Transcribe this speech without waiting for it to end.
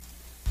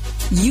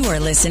You are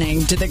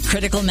listening to the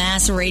Critical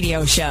Mass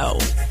Radio Show,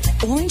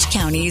 Orange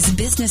County's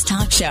business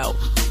talk show,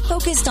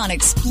 focused on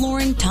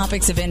exploring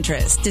topics of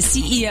interest to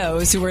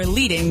CEOs who are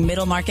leading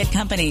middle market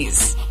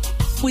companies.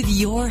 With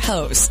your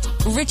host,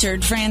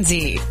 Richard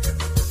Franzi.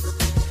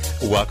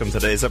 Welcome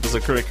to today's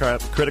episode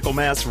of Critical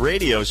Mass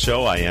Radio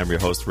Show. I am your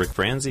host, Rick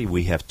Franzi.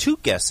 We have two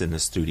guests in the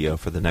studio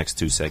for the next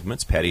two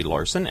segments, Patty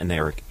Larson and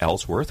Eric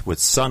Ellsworth with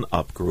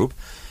SunUp Group.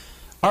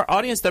 Our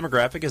audience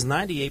demographic is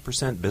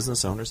 98%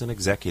 business owners and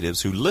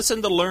executives who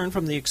listen to learn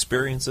from the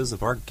experiences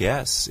of our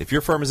guests. If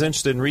your firm is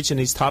interested in reaching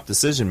these top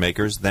decision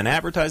makers, then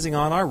advertising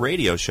on our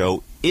radio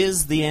show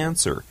is the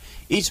answer.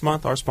 Each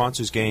month, our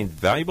sponsors gain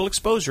valuable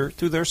exposure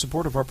through their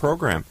support of our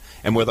program.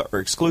 And with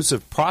our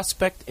exclusive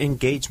Prospect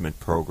Engagement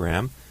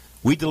Program,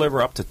 we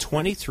deliver up to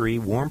 23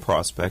 warm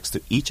prospects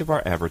to each of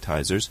our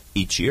advertisers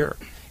each year.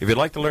 If you'd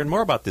like to learn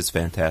more about this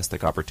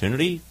fantastic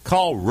opportunity,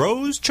 call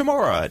Rose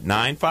Chamora at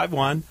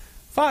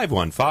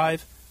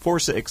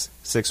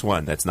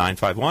 951-515-4661. That's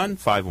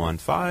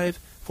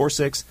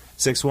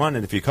 951-515-4661.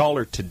 And if you call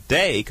her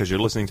today, because you're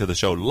listening to the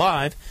show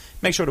live,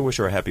 make sure to wish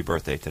her a happy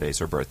birthday. Today's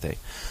her birthday.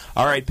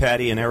 All right,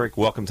 Patty and Eric,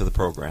 welcome to the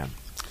program.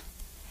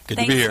 Good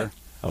to be here.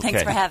 Okay.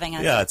 Thanks for having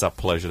us. Yeah, it's a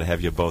pleasure to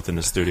have you both in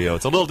the studio.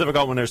 It's a little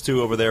difficult when there's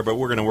two over there, but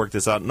we're going to work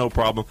this out, no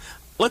problem.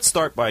 Let's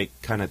start by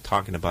kind of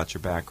talking about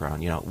your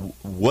background. You know,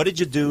 what did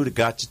you do that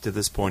got you to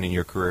this point in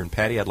your career? And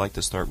Patty, I'd like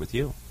to start with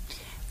you.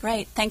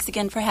 Right. Thanks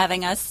again for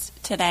having us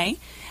today.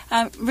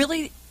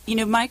 Really,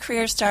 my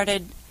career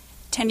started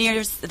 10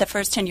 years. The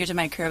first 10 years of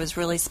my career was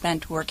really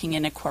spent working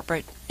in a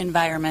corporate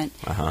environment,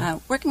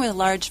 working with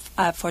large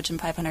Fortune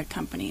 500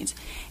 companies,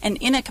 and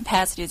in a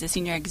capacity as a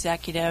senior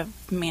executive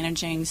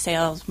managing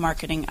sales,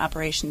 marketing,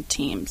 operation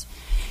teams.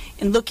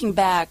 And looking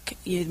back,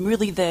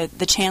 really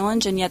the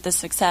challenge and yet the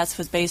success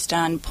was based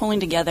on pulling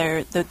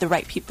together the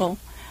right people,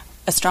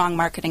 a strong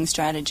marketing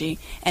strategy,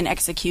 and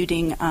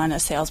executing on a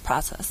sales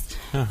process.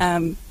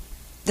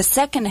 The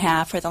second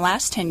half, or the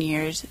last 10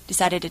 years,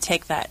 decided to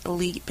take that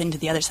leap into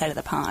the other side of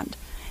the pond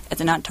as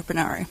an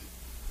entrepreneur.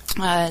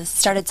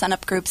 Started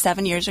SunUp Group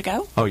 7 years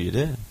ago. Oh, you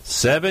did?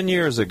 7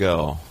 years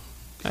ago.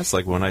 That's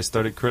like when I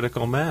started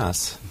Critical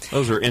Mass.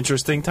 Those were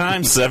interesting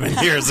times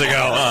 7 years ago.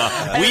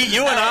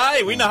 You and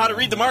I, we know how to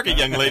read the market,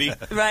 young lady.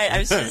 Right. I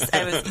was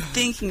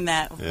thinking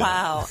that,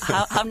 wow,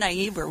 how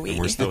naive were we? And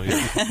we're still here,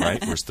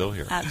 right? We're still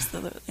here.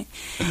 Absolutely.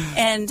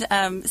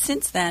 And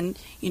since then,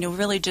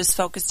 really just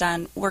focused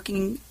on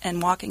working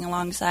and walking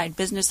alongside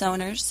business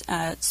owners,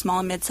 small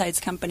and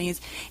mid-sized companies,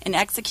 and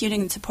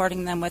executing and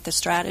supporting them with a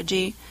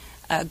strategy,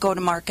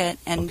 go-to-market,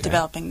 and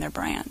developing their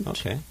brand.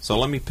 Okay. So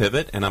let me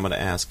pivot, and I'm going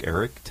to ask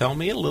Eric, tell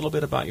me a little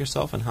bit about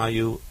yourself and how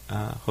you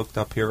hooked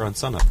up here on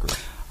SunUp Group.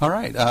 All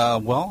right.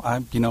 Well,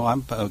 I'm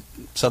a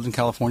Southern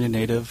California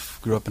native,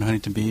 grew up in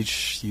Huntington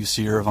Beach,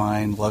 UC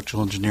Irvine,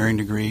 electrical engineering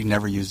degree,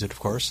 never used it, of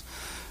course.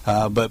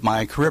 But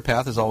my career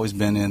path has always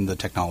been in the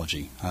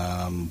technology,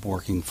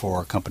 working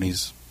for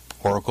companies,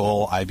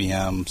 Oracle,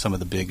 IBM, some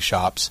of the big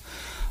shops.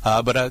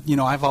 But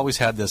I've always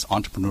had this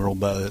entrepreneurial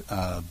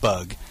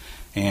bug,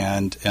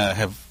 and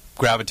have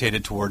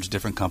gravitated towards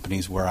different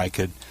companies where I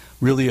could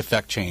really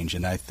affect change.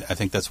 And I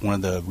think that's one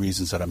of the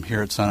reasons that I'm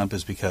here at SunUp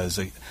is because,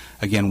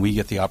 again, we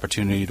get the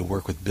opportunity to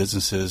work with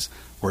businesses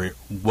where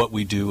what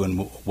we do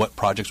and what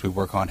projects we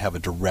work on have a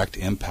direct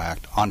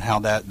impact on how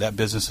that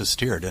business is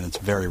steered, and it's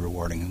very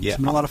rewarding. And it's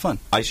been a lot of fun.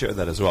 I share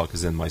that as well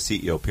because in my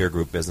CEO peer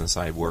group business,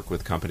 I work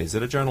with companies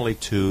that are generally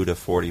 $2 to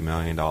 $40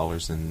 million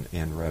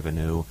in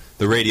revenue.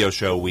 The radio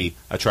show, we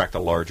attract a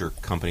larger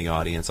company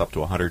audience, up to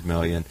 $100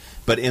 million.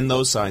 But in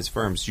those size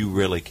firms, you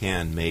really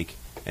can make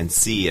and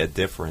see a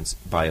difference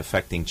by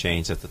affecting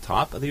change at the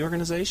top of the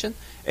organization.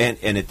 And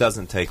it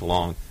doesn't take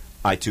long.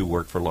 I, too,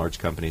 worked for large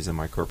companies in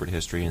my corporate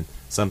history, and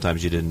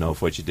sometimes you didn't know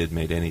if what you did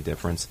made any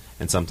difference,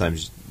 and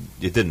sometimes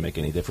it didn't make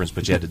any difference,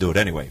 but you had to do it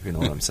anyway, if you know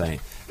what I'm saying.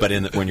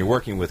 But when you're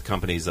working with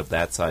companies of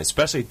that size,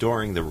 especially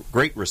during the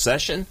Great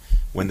Recession,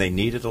 when they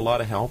needed a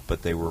lot of help,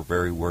 but they were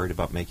very worried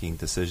about making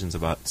decisions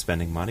about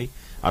spending money,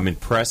 I'm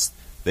impressed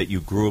that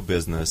you grew a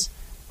business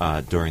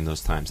during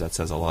those times. That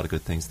says a lot of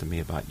good things to me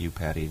about you,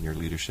 Patty, and your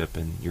leadership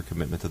and your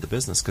commitment to the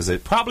business, because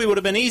it probably would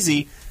have been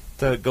easy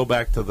to go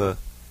back to the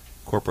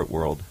corporate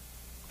world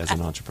as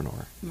an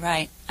entrepreneur.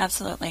 Right,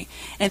 absolutely.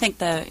 And I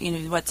think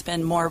what's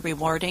been more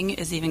rewarding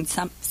is even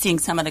seeing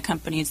some of the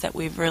companies that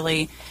we've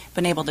really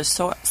been able to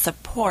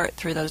support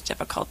through those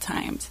difficult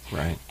times.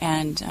 Right.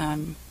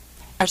 And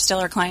are still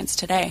our clients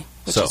today,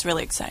 which is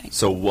really exciting.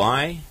 So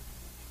why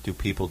do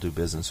people do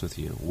business with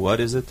you? What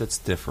is it that's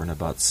different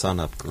about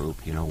SunUp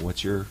Group?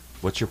 What's your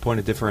point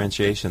of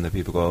differentiation that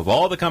people go, of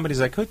all the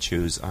companies I could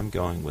choose, I'm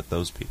going with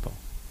those people?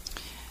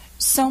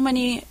 So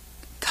many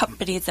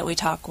companies that we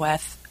talk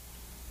with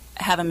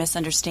have a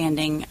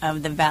misunderstanding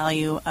of the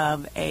value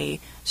of a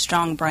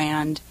strong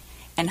brand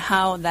and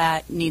how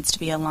that needs to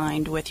be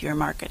aligned with your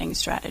marketing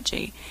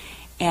strategy.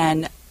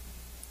 And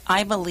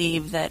I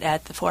believe that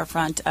at the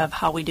forefront of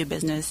how we do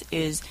business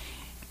is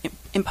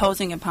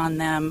imposing upon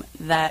them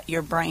that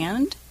your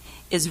brand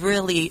is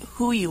really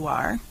who you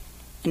are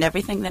and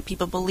everything that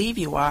people believe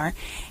you are,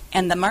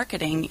 And the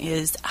marketing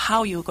is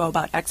how you go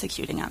about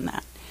executing on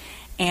that.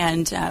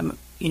 And,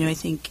 I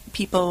think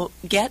people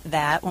get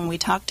that when we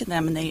talk to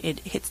them and it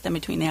hits them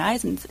between the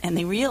eyes and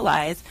they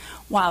realize,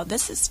 wow,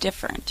 this is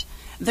different.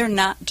 They're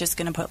not just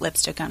going to put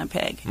lipstick on a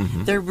pig.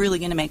 Mm-hmm. They're really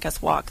going to make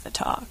us walk the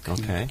talk.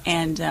 Okay.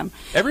 And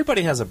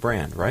everybody has a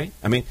brand, right?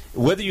 I mean,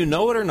 whether you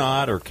know it or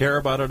not or care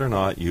about it or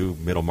not, you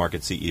middle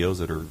market CEOs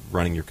that are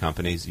running your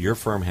companies, your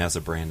firm has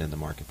a brand in the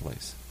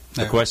marketplace.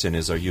 The question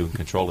is, are you in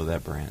control of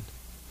that brand?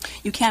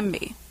 You can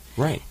be.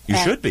 Right. You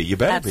should be. You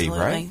better absolutely.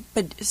 be, right?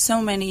 But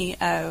so many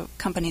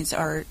companies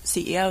or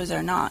CEOs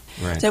are not.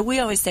 Right. So we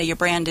always say your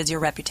brand is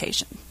your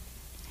reputation.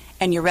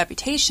 And your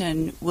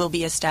reputation will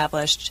be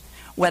established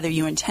whether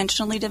you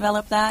intentionally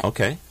develop that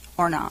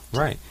or not.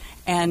 Right.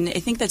 And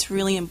I think that's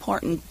really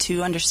important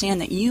to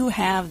understand that you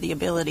have the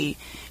ability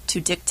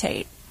to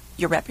dictate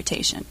your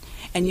reputation.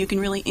 And you can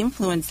really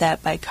influence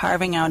that by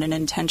carving out an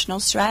intentional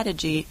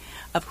strategy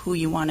of who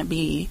you want to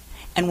be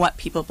and what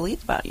people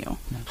believe about you.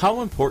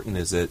 How important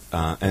is it,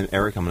 and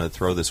Eric, I'm going to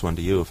throw this one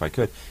to you if I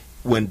could,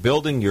 when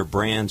building your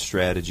brand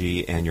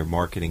strategy and your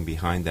marketing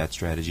behind that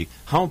strategy,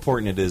 how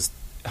important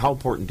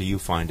do you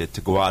find it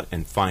to go out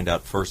and find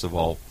out, first of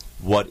all,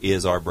 what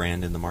is our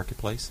brand in the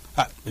marketplace?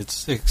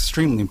 It's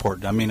extremely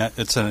important. I mean,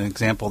 it's an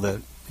example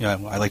that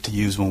I like to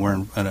use when we're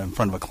in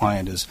front of a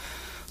client is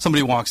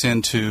somebody walks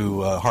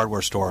into a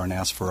hardware store and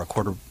asks for a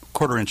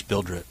quarter-inch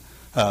drill bit.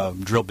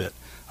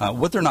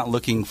 What they're not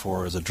looking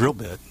for is a drill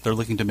bit. They're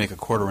looking to make a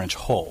quarter-inch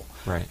hole.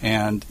 Right.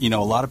 And, a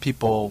lot of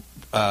people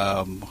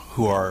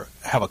who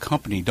have a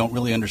company don't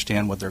really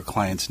understand what their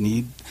clients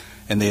need,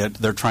 and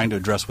they're trying to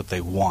address what they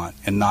want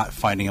and not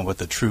finding out what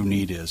the true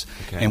need is.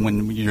 Okay. And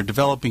when you're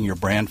developing your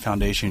brand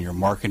foundation, your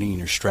marketing, and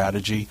your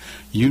strategy,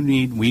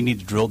 we need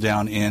to drill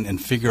down in and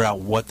figure out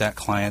what that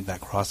client, that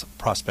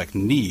prospect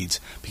needs,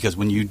 because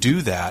when you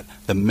do that,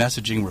 the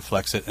messaging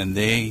reflects it, and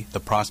the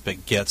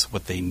prospect gets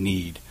what they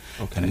need.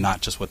 Okay. And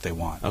not just what they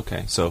want.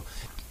 Okay, so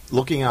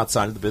looking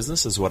outside of the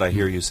business is what I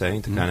hear you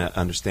saying, to kind of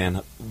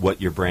understand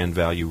what your brand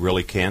value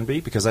really can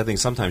be, because I think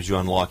sometimes you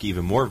unlock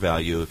even more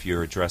value if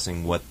you're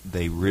addressing what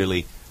they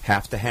really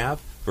have to have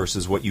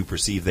versus what you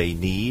perceive they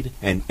need,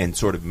 and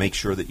sort of make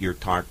sure that you're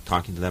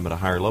talking to them at a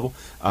higher level.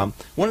 One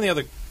of the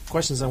other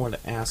questions I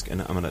wanted to ask,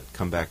 and I'm going to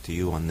come back to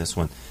you on this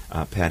one,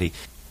 Patty.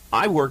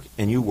 I work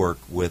and you work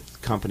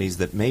with companies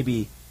that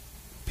maybe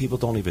people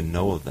don't even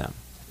know of them.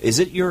 Is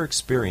it your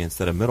experience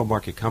that a middle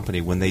market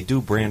company, when they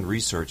do brand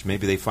research,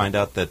 maybe they find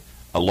out that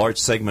a large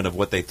segment of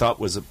what they thought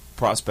was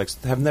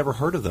prospects have never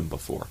heard of them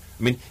before?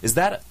 I mean, is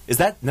that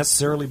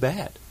necessarily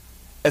bad,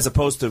 as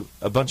opposed to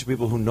a bunch of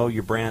people who know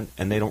your brand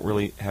and they don't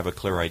really have a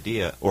clear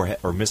idea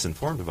or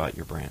misinformed about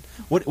your brand?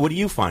 What do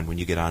you find when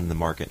you get out in the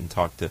market and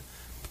talk to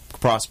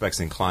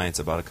prospects and clients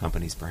about a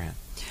company's brand?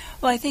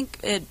 Well, I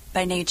think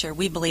by nature,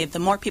 we believe the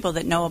more people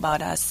that know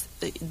about us,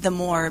 the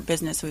more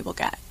business we will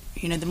get.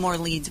 The more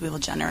leads we will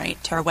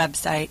generate to our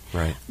website,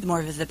 right. The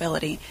more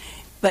visibility.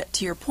 But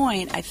to your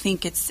point, I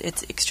think it's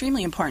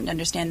extremely important to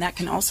understand that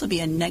can also be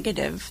a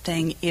negative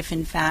thing if,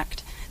 in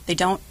fact, they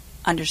don't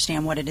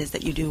understand what it is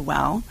that you do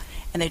well,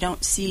 and they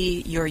don't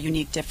see your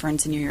unique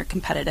difference in your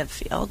competitive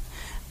field.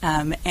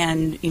 So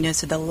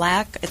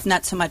it's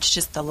not so much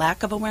just the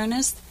lack of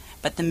awareness,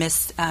 but the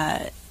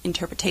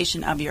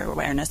misinterpretation of your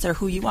awareness or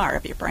who you are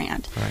of your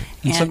brand. Right.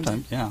 And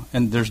sometimes,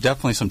 and there's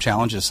definitely some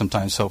challenges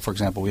sometimes. So, for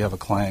example, we have a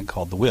client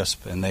called The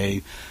Wisp, and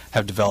they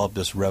have developed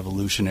this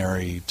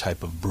revolutionary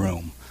type of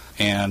broom.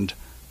 And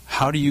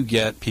how do you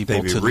get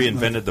people They've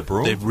reinvented the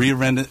broom? They've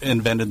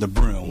reinvented the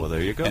broom. Well, there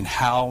you go. And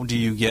how do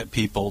you get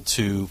people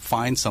to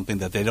find something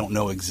that they don't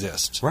know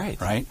exists? Right.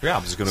 Right? Yeah,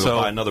 I'm just going to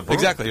go buy another broom.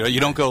 Exactly. You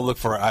don't go look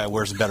for,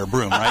 where's a better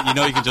broom, right?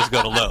 You can just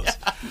go to Lowe's.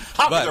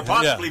 How could there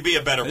possibly be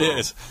a better broom?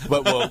 Yes.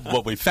 But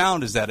what we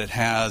found is that it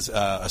has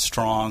a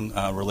strong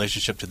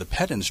relationship to the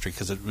pet industry,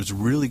 because it was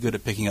really good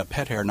at picking up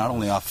pet hair, not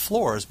only off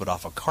floors, but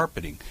off of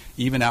carpeting,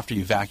 even after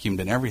you vacuumed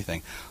and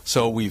everything.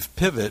 So we're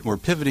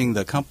pivoting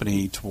the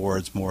company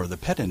towards more of the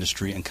pet industry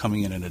and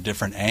coming in at a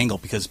different angle,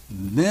 because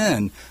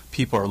then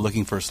people are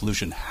looking for a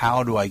solution.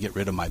 How do I get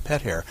rid of my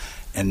pet hair?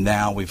 And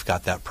now we've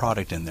got that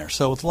product in there.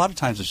 So a lot of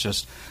times it's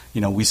just,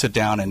 we sit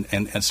down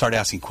and start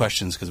asking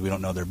questions because we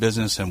don't know their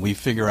business, and we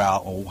figure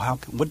out,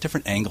 what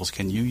different angles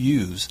can you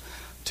use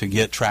to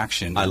get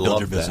traction and build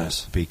your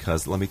business? That,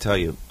 because let me tell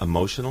you,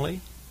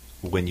 emotionally,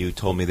 when you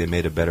told me they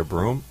made a better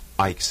broom,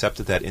 I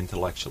accepted that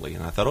intellectually,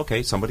 and I thought,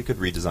 okay, somebody could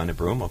redesign a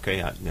broom.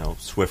 Okay,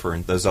 Swiffer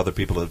and those other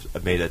people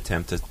have made an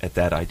attempt at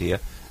that idea.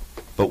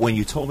 But when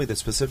you told me that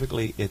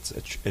specifically it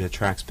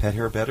attracts pet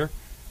hair better,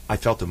 I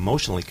felt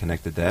emotionally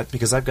connected to that,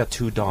 because I've got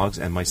 2 dogs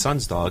and my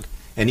son's dog,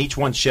 and each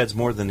one sheds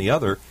more than the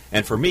other,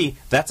 and for me,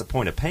 that's a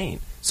point of pain.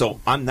 So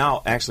I'm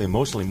now actually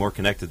emotionally more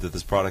connected to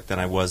this product than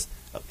I was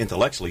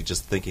intellectually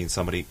just thinking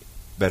somebody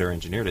better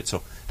engineered it.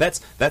 So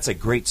that's a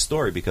great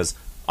story, because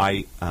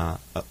my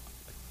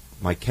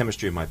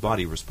chemistry in my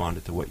body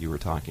responded to what you were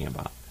talking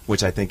about,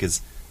 which I think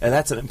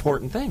that's an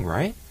important thing,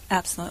 right?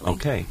 Absolutely.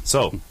 Okay,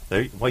 so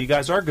you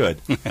guys are good.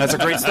 That's a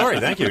great story.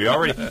 Thank you.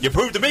 You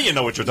proved to me you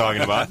know what you're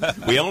talking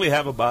about. We only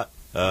have about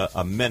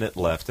a minute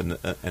left,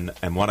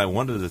 and what I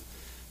wanted to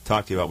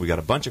talk to you about, we got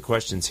a bunch of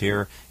questions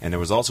here, and there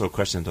was also a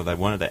question that I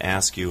wanted to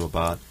ask you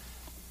about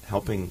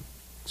helping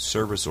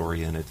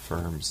service-oriented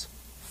firms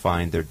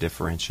find their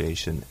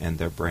differentiation and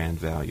their brand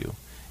value.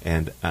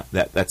 And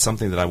that's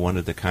something that I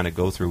wanted to kind of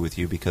go through with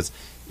you, because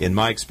in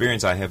my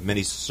experience, I have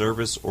many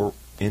service or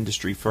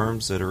industry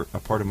firms that are a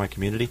part of my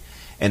community,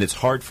 and it's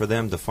hard for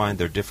them to find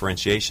their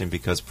differentiation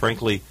because,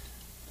 frankly,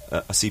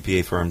 a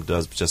CPA firm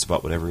does just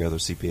about what every other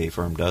CPA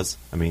firm does.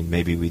 I mean,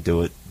 maybe we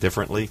do it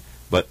differently,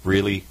 but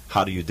really,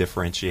 how do you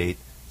differentiate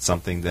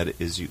something that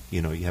is, you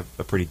have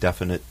a pretty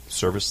definite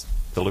service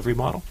delivery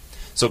model?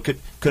 So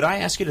could I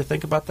ask you to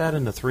think about that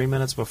in the 3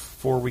 minutes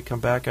before we come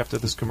back after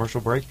this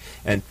commercial break,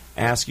 and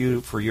ask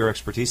you for your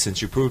expertise,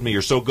 since you proved me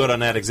you're so good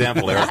on that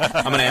example, Eric.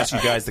 I'm going to ask you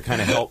guys to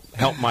kind of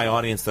help my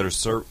audience that are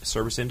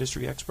service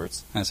industry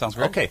experts. That sounds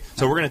great. Okay,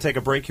 so we're going to take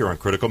a break here on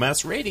Critical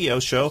Mass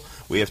Radio Show.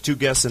 We have two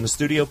guests in the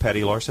studio,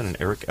 Patty Larson and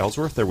Eric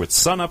Ellsworth. They're with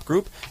SunUp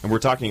Group, and we're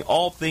talking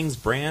all things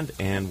brand,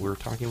 and we're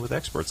talking with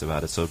experts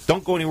about it. So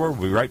don't go anywhere.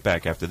 We'll be right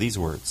back after these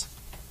words.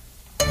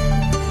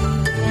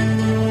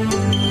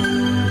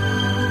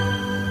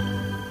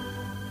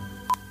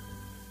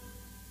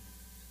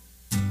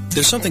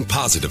 There's something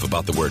positive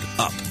about the word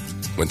up.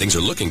 When things are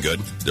looking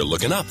good, they're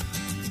looking up.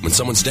 When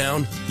someone's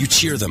down, you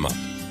cheer them up.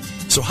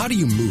 So how do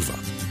you move up?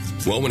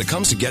 Well, when it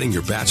comes to getting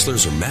your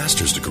bachelor's or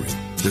master's degree,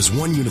 there's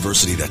one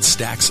university that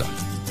stacks up.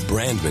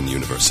 Brandman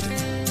University.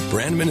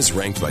 Brandman is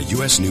ranked by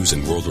U.S. News &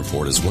 World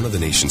Report as one of the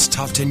nation's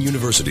top 10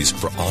 universities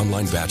for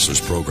online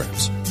bachelor's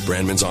programs.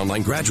 Brandman's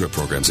online graduate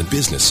programs in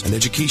business and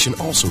education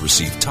also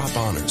receive top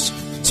honors.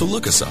 So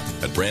look us up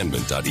at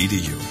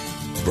brandman.edu.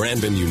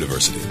 Brandman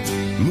University.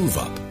 Move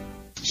up.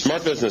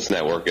 Smart Business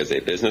Network is a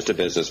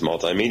business-to-business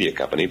multimedia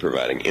company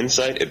providing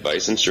insight,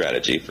 advice, and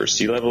strategy for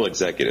C-level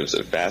executives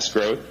of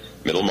fast-growth,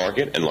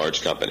 middle-market, and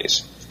large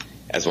companies.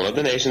 As one of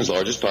the nation's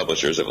largest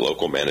publishers of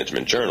local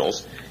management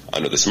journals,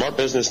 under the Smart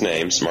Business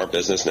name, Smart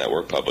Business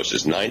Network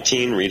publishes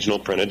 19 regional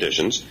print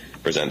editions,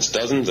 presents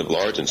dozens of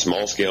large and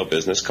small-scale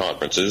business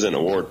conferences and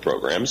award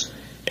programs,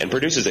 and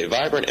produces a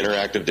vibrant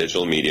interactive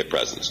digital media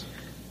presence.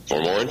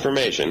 For more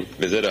information,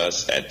 visit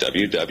us at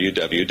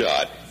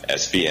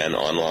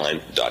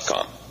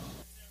www.sbnonline.com.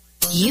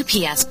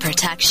 UPS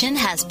Protection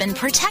has been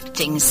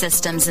protecting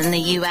systems in the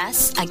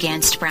U.S.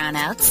 against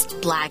brownouts,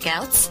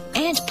 blackouts,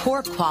 and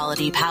poor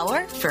quality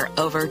power for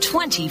over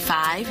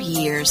 25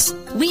 years.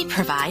 We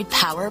provide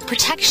power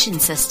protection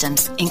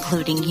systems,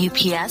 including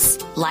UPS,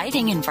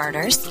 lighting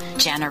inverters,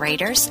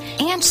 generators,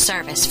 and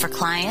service for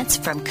clients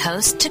from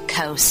coast to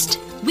coast.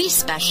 We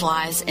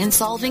specialize in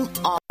solving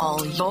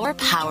all your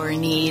power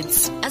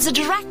needs. As a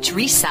direct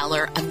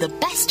reseller of the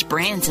best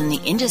brands in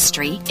the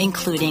industry,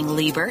 including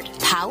Liebert,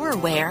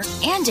 PowerWare,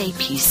 and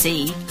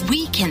APC,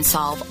 we can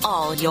solve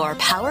all your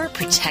power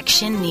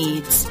protection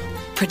needs.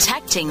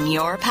 Protecting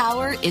your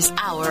power is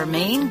our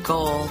main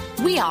goal.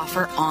 We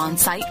offer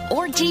on-site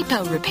or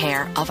depot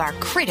repair of our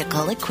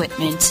critical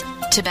equipment.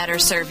 To better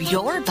serve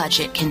your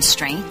budget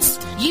constraints,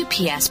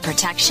 UPS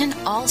Protection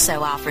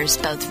also offers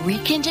both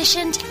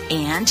reconditioned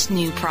and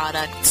new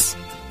products.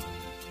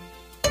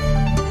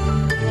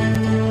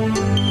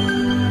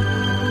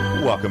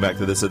 Welcome back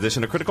to this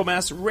edition of Critical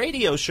Mass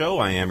Radio Show.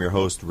 I am your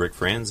host, Rick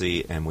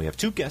Franzi, and we have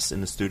two guests in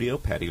the studio,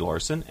 Patty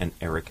Larson and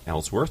Eric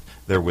Ellsworth.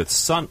 They're with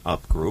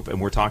SunUp Group, and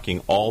we're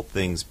talking all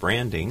things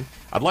branding.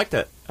 I'd like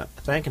to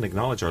thank and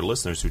acknowledge our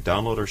listeners who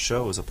download our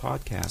show as a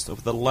podcast.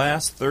 Over the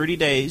last 30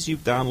 days,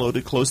 you've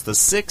downloaded close to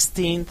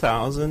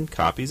 16,000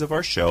 copies of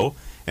our show,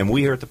 and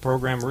we here at the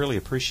program really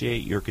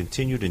appreciate your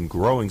continued and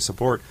growing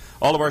support.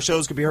 All of our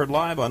shows can be heard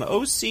live on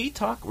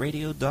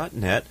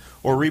octalkradio.net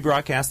or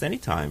rebroadcast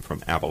anytime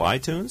from Apple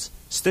iTunes,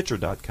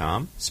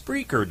 Stitcher.com,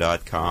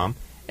 Spreaker.com,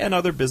 and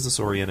other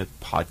business-oriented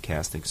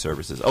podcasting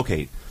services.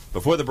 Okay,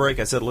 before the break,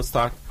 I said let's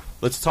talk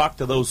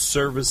to those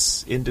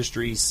service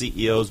industry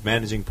CEOs,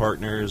 managing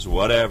partners,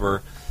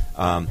 whatever.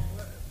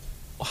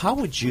 How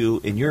would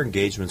you, in your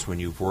engagements when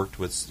you've worked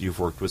with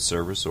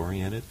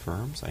service-oriented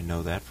firms, I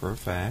know that for a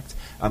fact,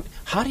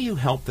 how do you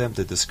help them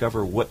to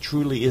discover what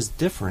truly is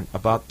different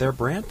about their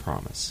brand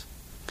promise?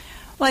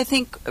 Well, I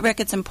think,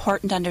 Rick, it's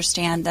important to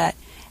understand that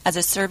as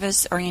a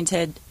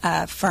service-oriented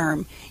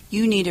firm,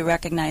 you need to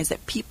recognize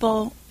that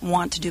people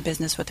want to do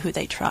business with who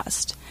they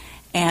trust.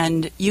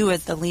 And you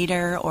as the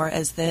leader or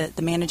as the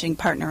managing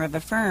partner of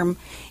a firm,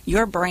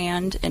 your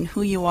brand and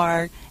who you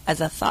are as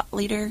a thought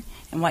leader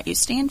and what you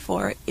stand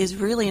for is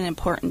really an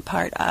important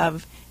part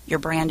of your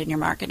brand and your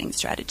marketing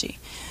strategy.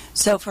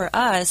 So for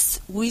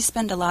us, we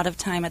spend a lot of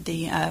time at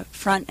the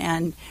front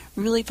end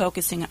really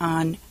focusing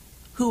on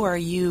who are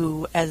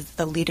you as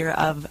the leader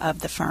of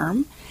the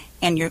firm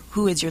and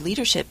who is your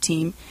leadership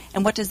team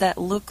and what does that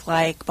look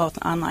like both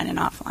online and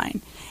offline.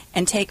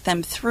 And take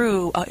them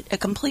through a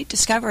complete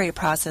discovery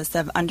process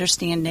of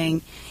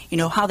understanding,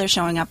 how they're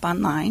showing up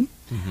online,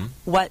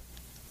 what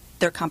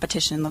their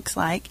competition looks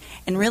like,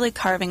 and really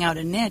carving out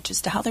a niche as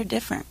to how they're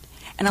different.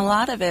 And a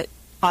lot of it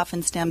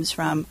often stems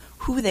from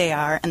who they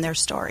are and their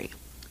story.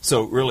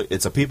 So really,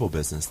 it's a people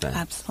business then.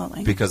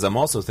 Absolutely. Because I'm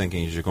also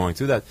thinking as you're going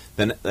through that,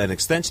 then an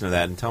extension of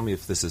that, and tell me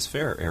if this is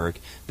fair,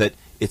 Eric, that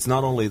it's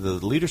not only the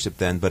leadership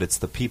then, but it's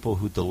the people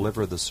who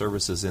deliver the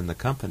services in the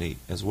company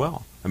as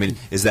well. I mean,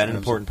 is that an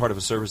important part of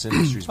a service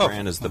industry's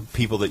brand, is the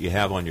people that you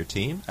have on your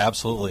team?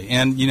 Absolutely.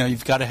 And,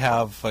 you've got to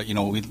have,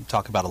 we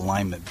talk about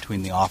alignment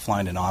between the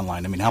offline and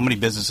online. I mean, how many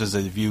businesses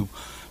have you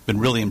been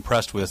really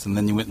impressed with, and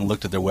then you went and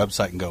looked at their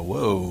website and go,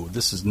 whoa,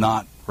 this is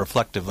not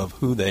reflective of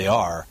who they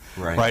are,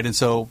 right? And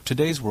so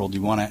today's world,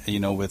 you want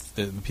to, with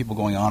the people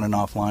going on and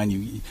offline,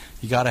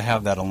 you got to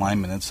have that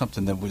alignment. It's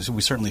something that we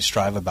certainly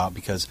strive about,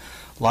 because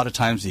a lot of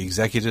times the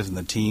executives and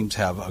the teams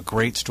have a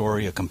great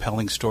story, a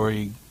compelling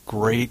story,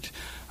 great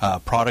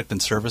product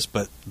and service,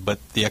 but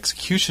the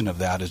execution of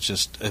that is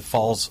just it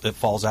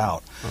falls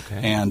out. Okay.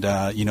 And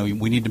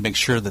we need to make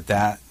sure that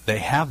they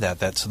have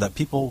that so that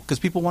because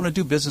people want to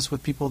do business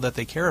with people that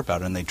they care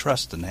about and they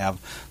trust and have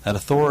that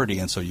authority,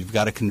 and so you've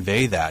got to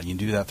convey that. You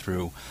do that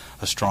through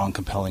a strong,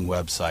 compelling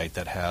website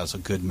that has a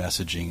good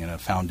messaging and a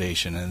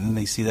foundation, and then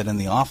they see that in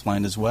the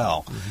offline as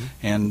well. Mm-hmm.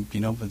 And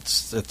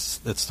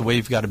it's the way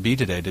you've got to be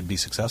today to be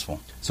successful.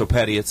 So,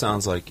 Patty, it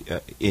sounds like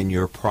in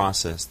your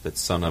process that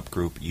SunUp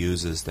Group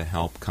uses to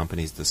help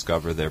companies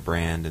discover their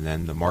brand and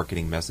then the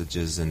marketing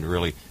messages and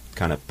really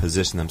kind of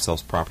position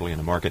themselves properly in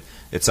the market,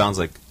 it sounds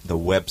like the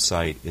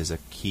website is a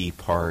key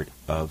part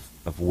of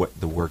what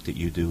the work that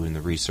you do in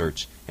the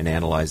research and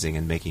analyzing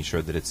and making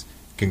sure that it's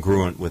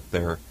congruent with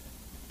their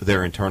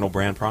internal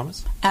brand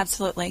promise?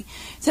 Absolutely.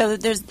 So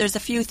there's a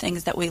few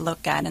things that we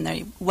look at,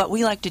 and what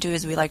we like to do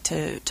is we like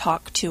to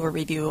talk to or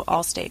review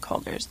all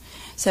stakeholders.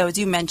 So as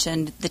you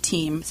mentioned, the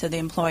team, so the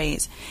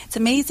employees. It's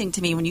amazing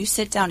to me when you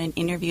sit down and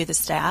interview the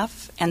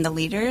staff and the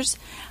leaders,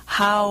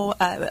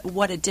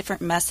 what a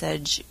different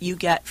message you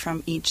get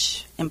from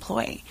each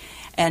employee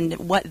and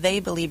what they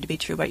believe to be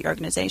true about your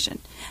organization.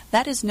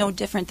 That is no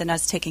different than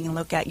us taking a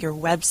look at your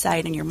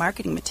website and your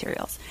marketing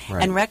materials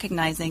and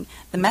recognizing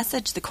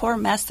the core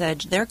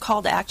message, their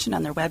call to action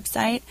on their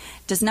website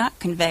does not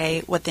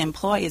convey what the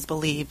employees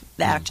believe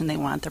the action they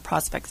want their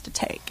prospects to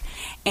take.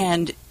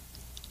 And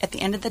at the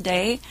end of the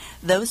day,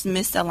 those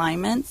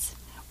misalignments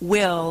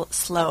will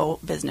slow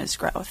business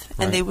growth,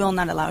 and they will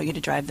not allow you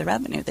to drive the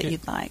revenue that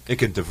you'd like. It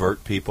can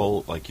divert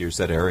people, like you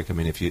said, Eric. I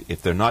mean,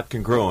 if they're not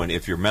congruent,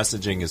 if your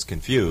messaging is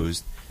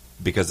confused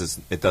because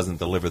it doesn't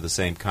deliver the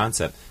same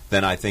concept,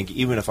 then I think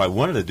even if I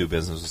wanted to do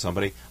business with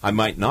somebody, I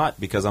might not,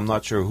 because I'm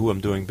not sure who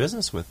I'm doing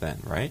business with then,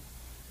 right?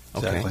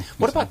 Okay. Exactly.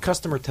 What about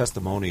customer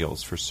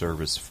testimonials for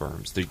service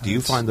firms? Do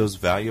you find those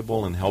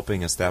valuable in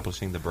helping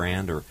establishing the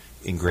brand or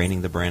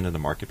ingraining the brand in the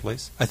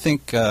marketplace? I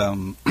think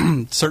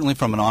certainly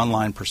from an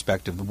online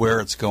perspective, where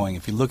it's going,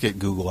 if you look at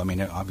Google, I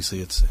mean,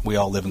 obviously we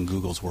all live in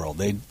Google's world.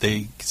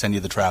 They send you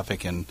the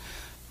traffic and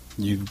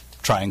you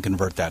try and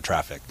convert that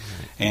traffic.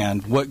 Right.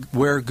 And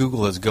where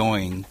Google is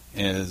going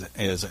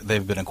is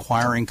they've been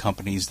acquiring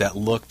companies that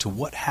look to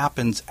what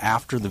happens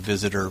after the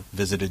visitor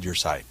visited your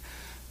site.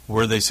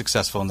 Were they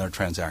successful in their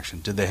transaction?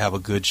 Did they have a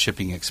good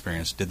shipping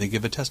experience? Did they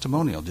give a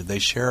testimonial? Did they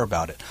share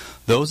about it?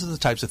 Those are the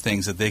types of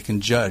things that they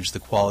can judge the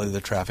quality of the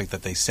traffic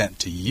that they sent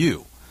to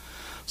you.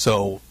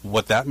 So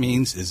what that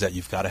means is that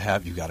you've got to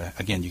have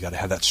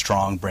that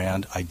strong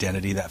brand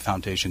identity, that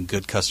foundation,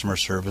 good customer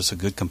service, a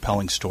good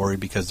compelling story,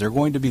 because they're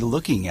going to be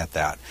looking at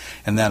that.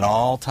 And that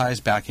all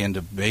ties back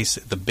into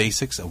the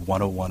basics of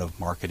 101 of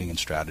marketing and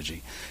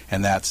strategy.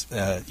 And that's,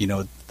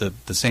 the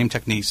same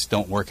techniques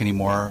don't work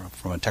anymore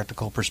from a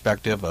technical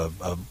perspective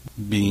of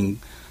being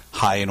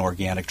high in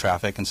organic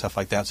traffic and stuff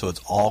like that. So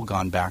it's all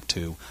gone back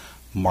to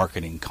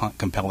marketing,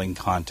 compelling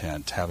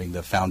content, having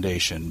the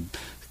foundation,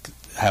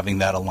 having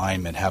that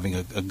alignment, having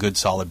a good,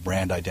 solid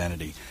brand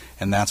identity.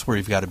 And that's where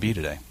you've got to be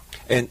today.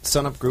 And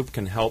SunUp Group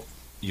can help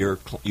your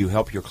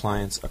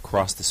clients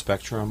across the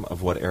spectrum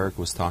of what Eric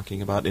was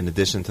talking about, in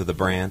addition to the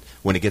brand.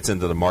 When it gets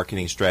into the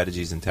marketing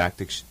strategies and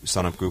tactics,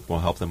 SunUp Group will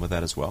help them with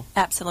that as well?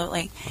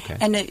 Absolutely. Okay.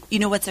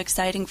 And what's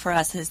exciting for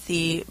us is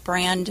the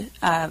brand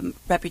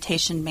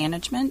reputation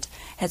management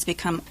has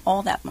become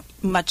all that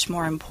much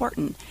more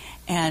important.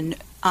 And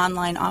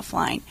online,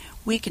 offline,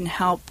 we can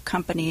help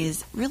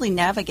companies really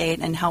navigate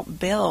and help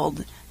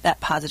build that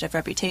positive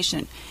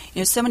reputation.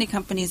 So many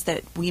companies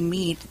that we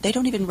meet, they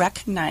don't even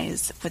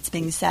recognize what's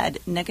being said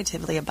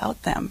negatively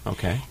about them.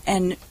 Okay.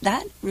 And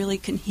that really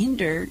can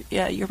hinder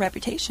your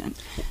reputation.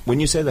 When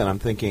you say that, I'm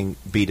thinking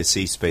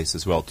B2C space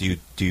as well. Do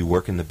you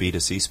work in the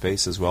B2C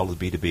space as well as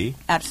B2B?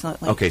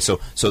 Absolutely. Okay, so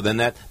then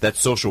that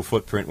social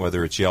footprint,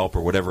 whether it's Yelp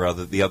or whatever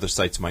the other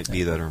sites might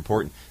be that are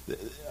important,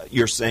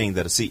 you're saying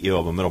that a CEO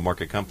of a middle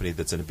market company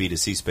that's in a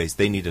B2C space,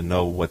 they need to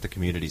know what the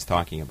community is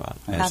talking about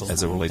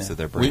as it relates to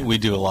their brand. We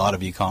do a lot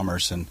of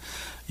e-commerce, and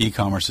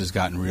e-commerce has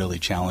gotten really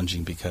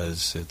challenging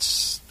because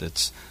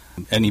it's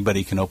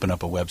anybody can open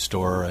up a web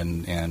store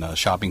and a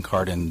shopping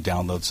cart and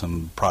download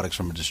some products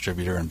from a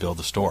distributor and build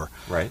a store.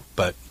 Right.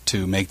 But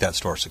to make that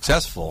store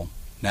successful,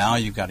 Now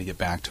you've got to get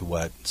back to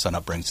what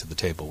SunUp brings to the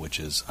table, which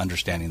is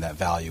understanding that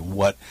value.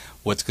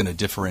 What's going to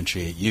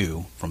differentiate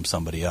you from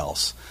somebody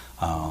else,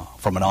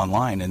 from an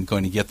online, and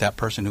going to get that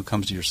person who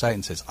comes to your site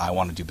and says, I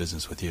want to do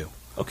business with you.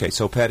 Okay,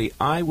 so Patty,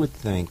 I would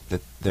think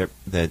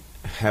that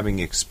having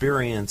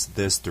experienced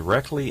this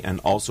directly and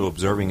also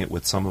observing it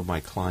with some of my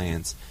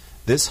clients,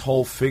 this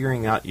whole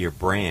figuring out your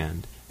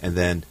brand and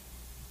then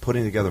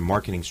putting together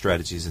marketing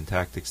strategies and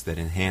tactics that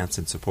enhance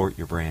and support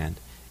your brand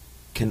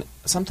can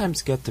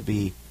sometimes get to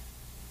be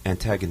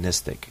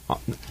antagonistic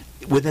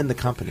within the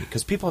company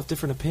because people have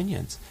different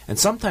opinions. And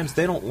sometimes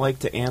they don't like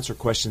to answer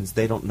questions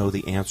they don't know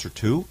the answer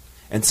to.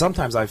 And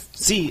sometimes I've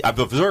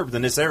observed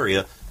in this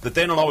area that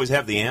they don't always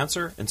have the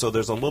answer, and so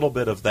there's a little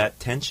bit of that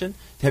tension.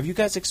 Have you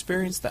guys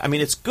experienced that? I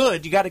mean, it's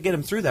good. You got to get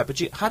them through that, but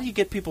how do you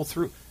get people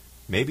through?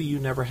 Maybe you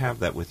never have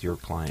that with your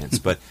clients,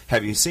 but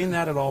have you seen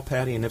that at all,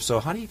 Patty? And if so,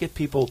 how do you get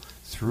people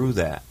through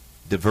that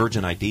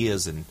divergent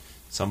ideas and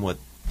somewhat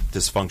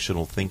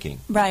dysfunctional thinking?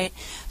 Right.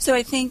 So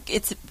I think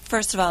it's,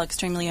 first of all,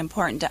 extremely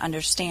important to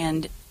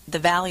understand the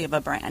value of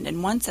a brand.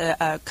 And once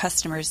a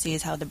customer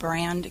sees how the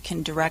brand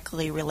can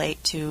directly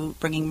relate to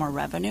bringing more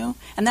revenue,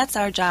 and that's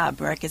our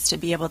job, Rick, is to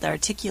be able to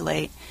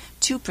articulate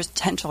to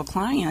potential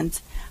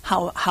clients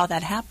how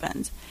that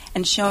happens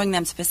and showing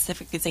them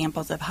specific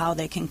examples of how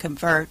they can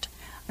convert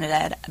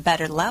at a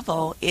better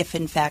level if,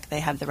 in fact,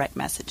 they have the right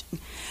messaging.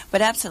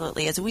 But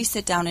absolutely, as we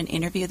sit down and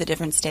interview the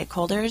different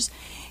stakeholders,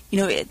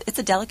 it's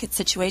a delicate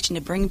situation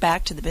to bring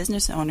back to the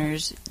business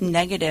owners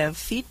negative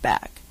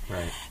feedback.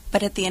 Right.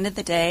 But at the end of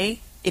the day,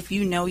 if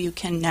you know you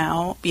can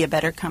now be a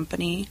better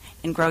company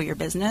and grow your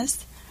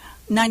business,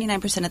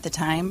 99% of the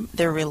time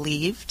they're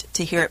relieved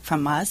to hear it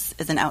from us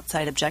as an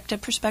outside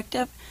objective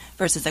perspective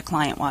versus a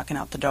client walking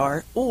out the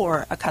door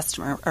or a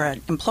customer or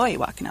an employee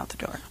walking out the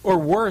door. Or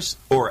worse,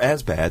 or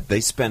as bad,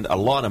 they spend a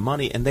lot of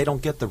money and they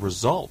don't get the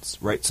results,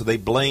 right? So they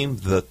blame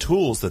the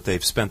tools that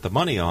they've spent the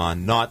money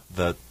on, not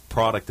the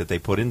product that they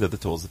put into the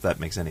tools, if that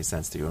makes any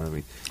sense to you. I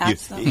mean,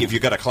 Absolutely. If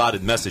you've got a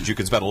clouded message, you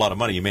can spend a lot of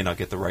money, you may not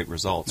get the right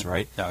results,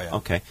 right? Oh, yeah.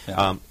 Okay.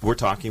 Yeah. We're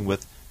talking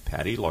with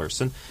Patty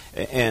Larson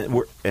and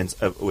with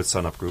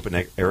SunUp Group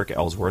and Eric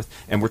Ellsworth,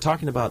 and we're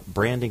talking about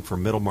branding for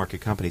middle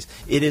market companies.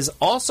 It is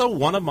also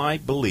one of my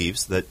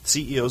beliefs that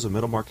CEOs of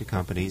middle market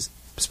companies,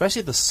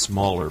 especially the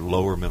smaller,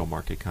 lower middle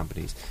market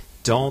companies,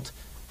 don't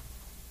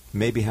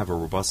maybe have a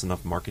robust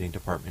enough marketing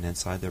department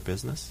inside their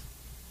business.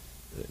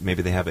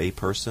 Maybe they have a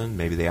person,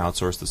 maybe they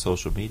outsource the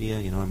social media,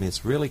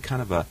 it's really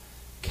kind of a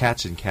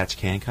catch and catch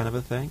can kind of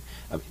a thing.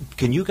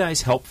 Can you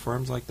guys help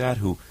firms like that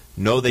who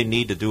know they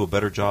need to do a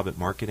better job at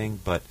marketing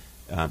but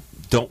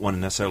don't want to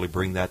necessarily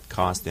bring that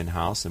cost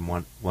in-house and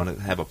want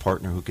to have a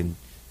partner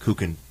who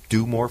can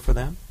do more for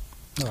them?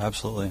 Oh,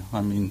 absolutely. I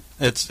mean,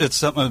 it's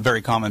something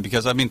very common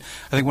because, I think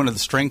one of the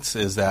strengths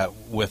is that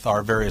with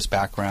our various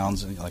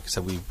backgrounds, and like I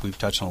said, we've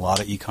touched on a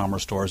lot of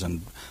e-commerce stores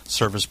and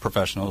service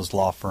professionals,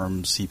 law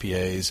firms,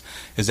 CPAs,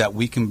 is that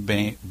we can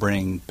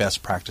bring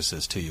best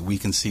practices to you. We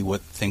can see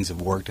what things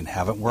have worked and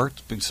haven't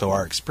worked, so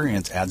our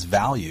experience adds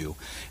value.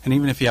 And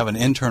even if you have an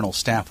internal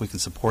staff, we can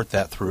support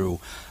that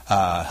through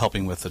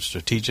helping with the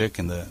strategic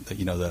and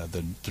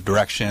the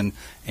direction,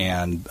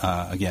 and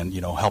again,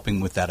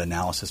 helping with that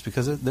analysis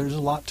because there's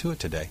a lot to it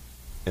today.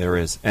 There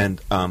is.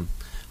 And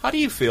how do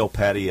you feel,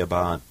 Patty,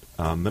 about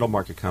middle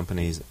market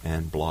companies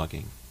and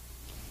blogging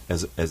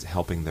as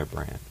helping their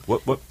brand?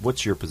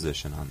 What's your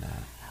position on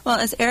that? Well,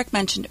 as Eric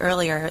mentioned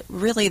earlier,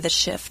 really the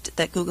shift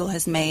that Google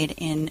has made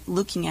in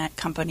looking at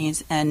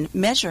companies and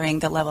measuring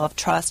the level of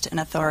trust and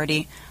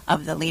authority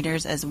of the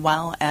leaders as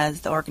well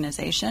as the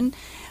organization,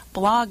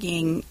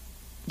 blogging,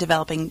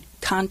 developing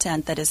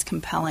content that is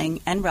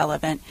compelling and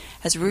relevant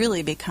has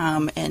really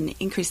become an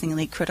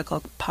increasingly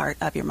critical part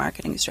of your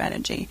marketing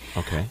strategy.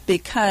 Okay.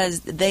 Because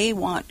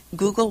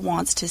Google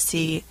wants to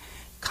see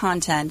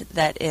content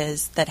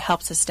that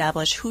helps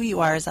establish who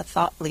you are as a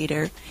thought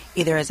leader,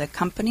 either as a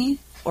company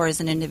or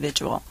as an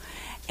individual.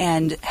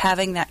 And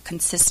having that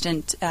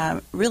consistent,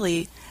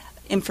 really,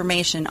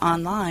 information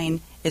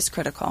online is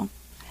critical.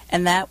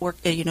 And that work,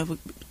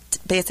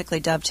 basically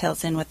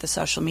dovetails in with the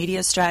social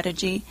media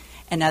strategy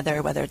and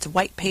whether it's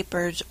white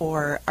papers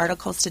or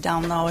articles to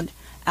download.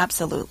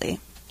 Absolutely.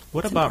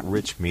 What about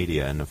rich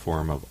media in the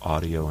form of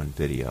audio and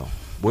video?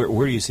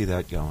 Where do you see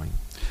that going?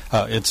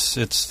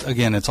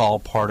 It's all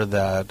part of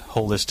that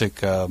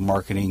holistic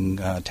marketing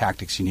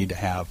tactics you need to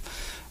have.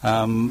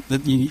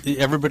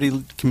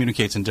 Everybody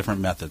communicates in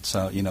different methods.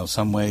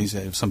 Some ways,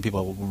 some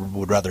people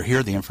would rather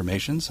hear the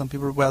information. Some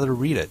people would rather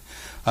read it.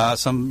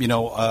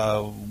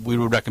 We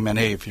would recommend,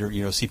 hey, if you're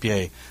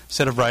CPA,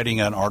 instead of writing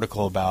an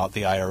article about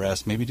the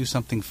IRS, maybe do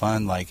something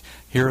fun like,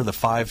 here are the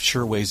 5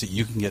 sure ways that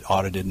you can get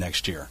audited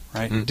next year,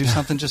 right? Do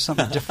something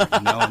different,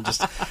 and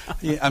just,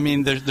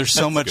 there's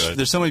so much, good.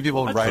 There's so many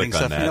people writing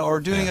stuff, or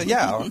doing it,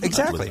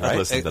 exactly, I'd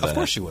right? Of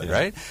course you would, yeah.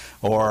 right?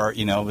 Or,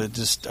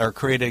 just are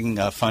creating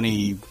a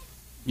funny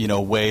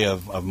way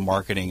of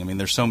marketing.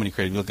 There's so many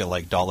creative. You look at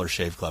like Dollar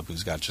Shave Club,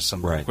 who's got just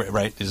some right.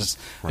 It's just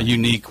a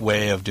unique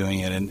way of doing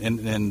it,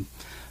 and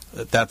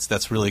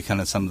that's really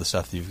kind of some of the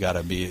stuff that you've got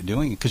to be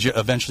doing, because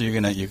eventually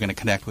you're going to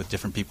connect with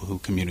different people who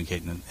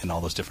communicate in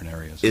all those different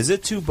areas. Is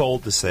it too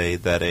bold to say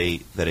that a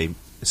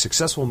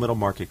successful middle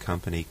market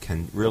company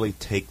can really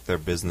take their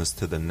business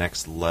to the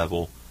next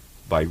level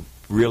by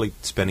really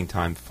spending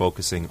time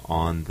focusing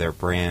on their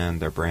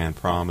brand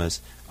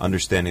promise,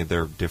 understanding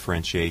their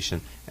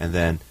differentiation, and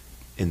then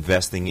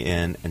investing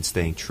in and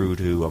staying true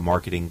to a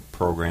marketing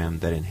program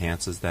that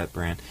enhances that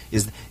brand?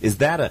 Is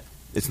that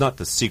it's not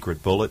the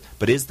secret bullet,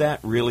 but is that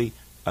really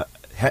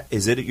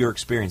is it your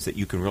experience that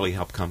you can really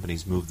help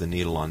companies move the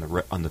needle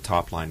on the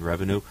top line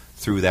revenue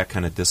through that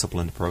kind of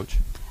disciplined approach?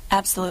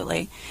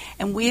 Absolutely.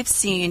 And we've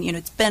seen,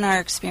 it's been our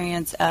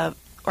experience of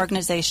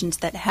organizations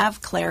that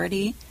have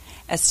clarity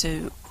as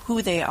to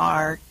who they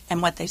are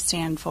and what they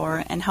stand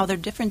for and how they're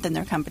different than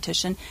their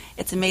competition.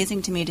 It's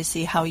amazing to me to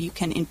see how you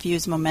can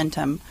infuse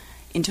momentum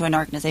into an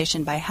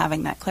organization by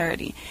having that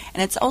clarity.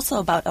 And it's also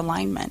about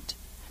alignment.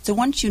 So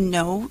once you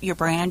know your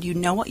brand, you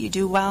know what you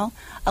do well,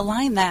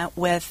 align that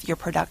with your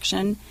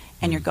production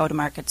and your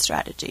go-to-market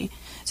strategy.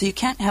 So you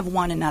can't have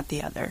one and not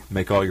the other.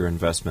 Make all your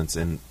investments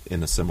in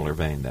a similar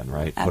vein then,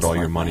 right? Absolutely. Put all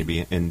your money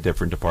be in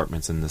different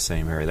departments in the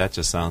same area. That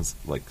just sounds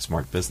like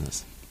smart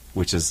business,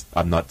 which is,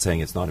 I'm not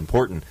saying it's not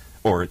important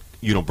or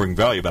you don't bring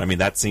value, but I mean,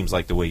 that seems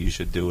like the way you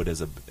should do it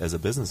as a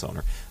business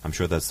owner. I'm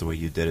sure that's the way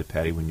you did it,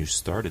 Patty, when you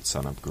started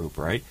SunUp Group,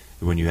 right?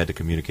 When you had to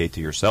communicate to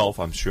yourself.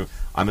 I'm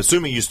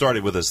assuming you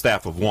started with a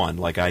staff of one,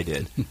 like I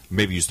did.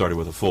 Maybe you started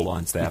with a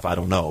full-on staff. I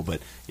don't know, but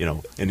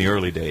in the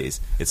early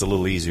days, it's a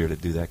little easier to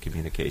do that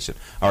communication.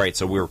 All right,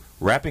 so we're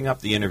wrapping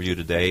up the interview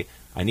today.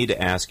 I need to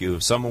ask you,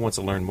 if someone wants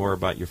to learn more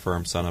about your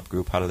firm, SunUp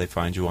Group, how do they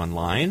find you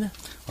online?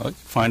 Well,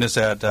 find us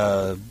at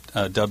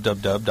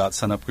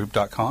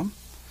www.sunupgroup.com.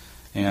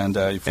 And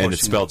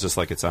it's spelled just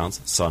like it sounds,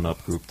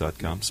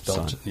 sunupgroup.com.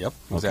 Yep,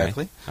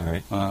 exactly. Okay. All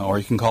right. Or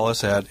you can call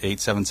us at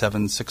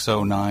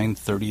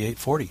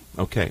 877-609-3840.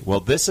 Okay.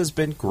 Well, this has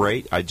been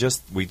great.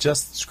 We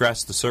just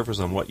scratched the surface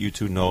on what you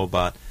two know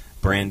about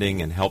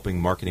branding and helping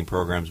marketing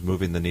programs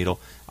moving the needle.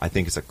 I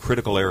think it's a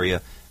critical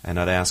area, and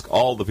I'd ask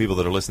all the people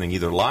that are listening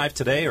either live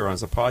today or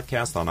as a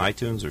podcast on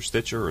iTunes or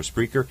Stitcher or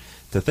Spreaker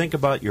to think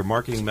about your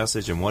marketing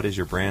message and what is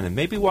your brand, and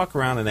maybe walk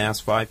around and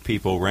ask 5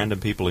 people,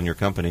 random people in your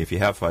company, if you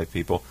have 5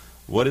 people,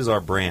 what is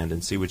our brand,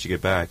 and see what you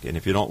get back. And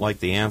if you don't like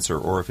the answer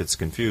or if it's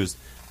confused,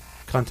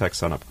 contact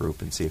SunUp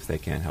Group and see if they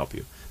can help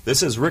you.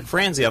 This is Rick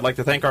Franzi. I'd like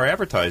to thank our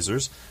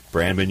advertisers,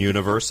 Brandman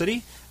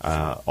University,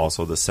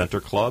 also the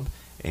Center Club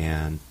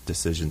and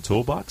Decision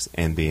Toolbox,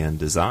 NBN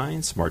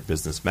Design, Smart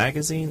Business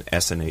Magazine,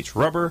 S&H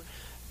Rubber,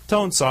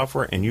 Tone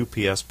Software, and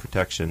UPS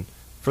Protection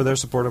for their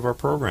support of our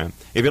program.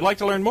 If you'd like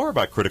to learn more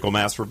about Critical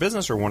Mass for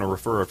Business or want to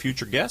refer a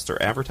future guest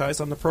or advertise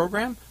on the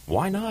program,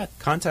 why not?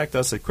 Contact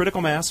us at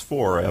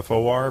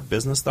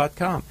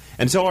criticalmass4business.com.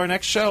 Until our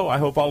next show, I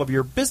hope all of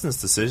your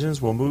business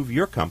decisions will move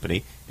your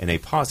company in a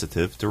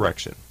positive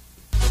direction.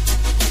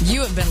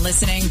 You have been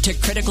listening to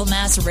Critical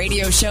Mass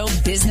Radio Show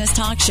Business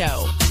Talk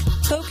Show,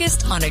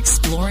 focused on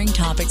exploring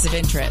topics of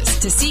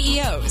interest to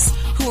CEOs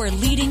who are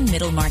leading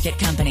middle market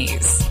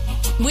companies.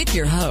 With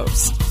your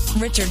host,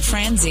 Richard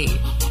Franzi.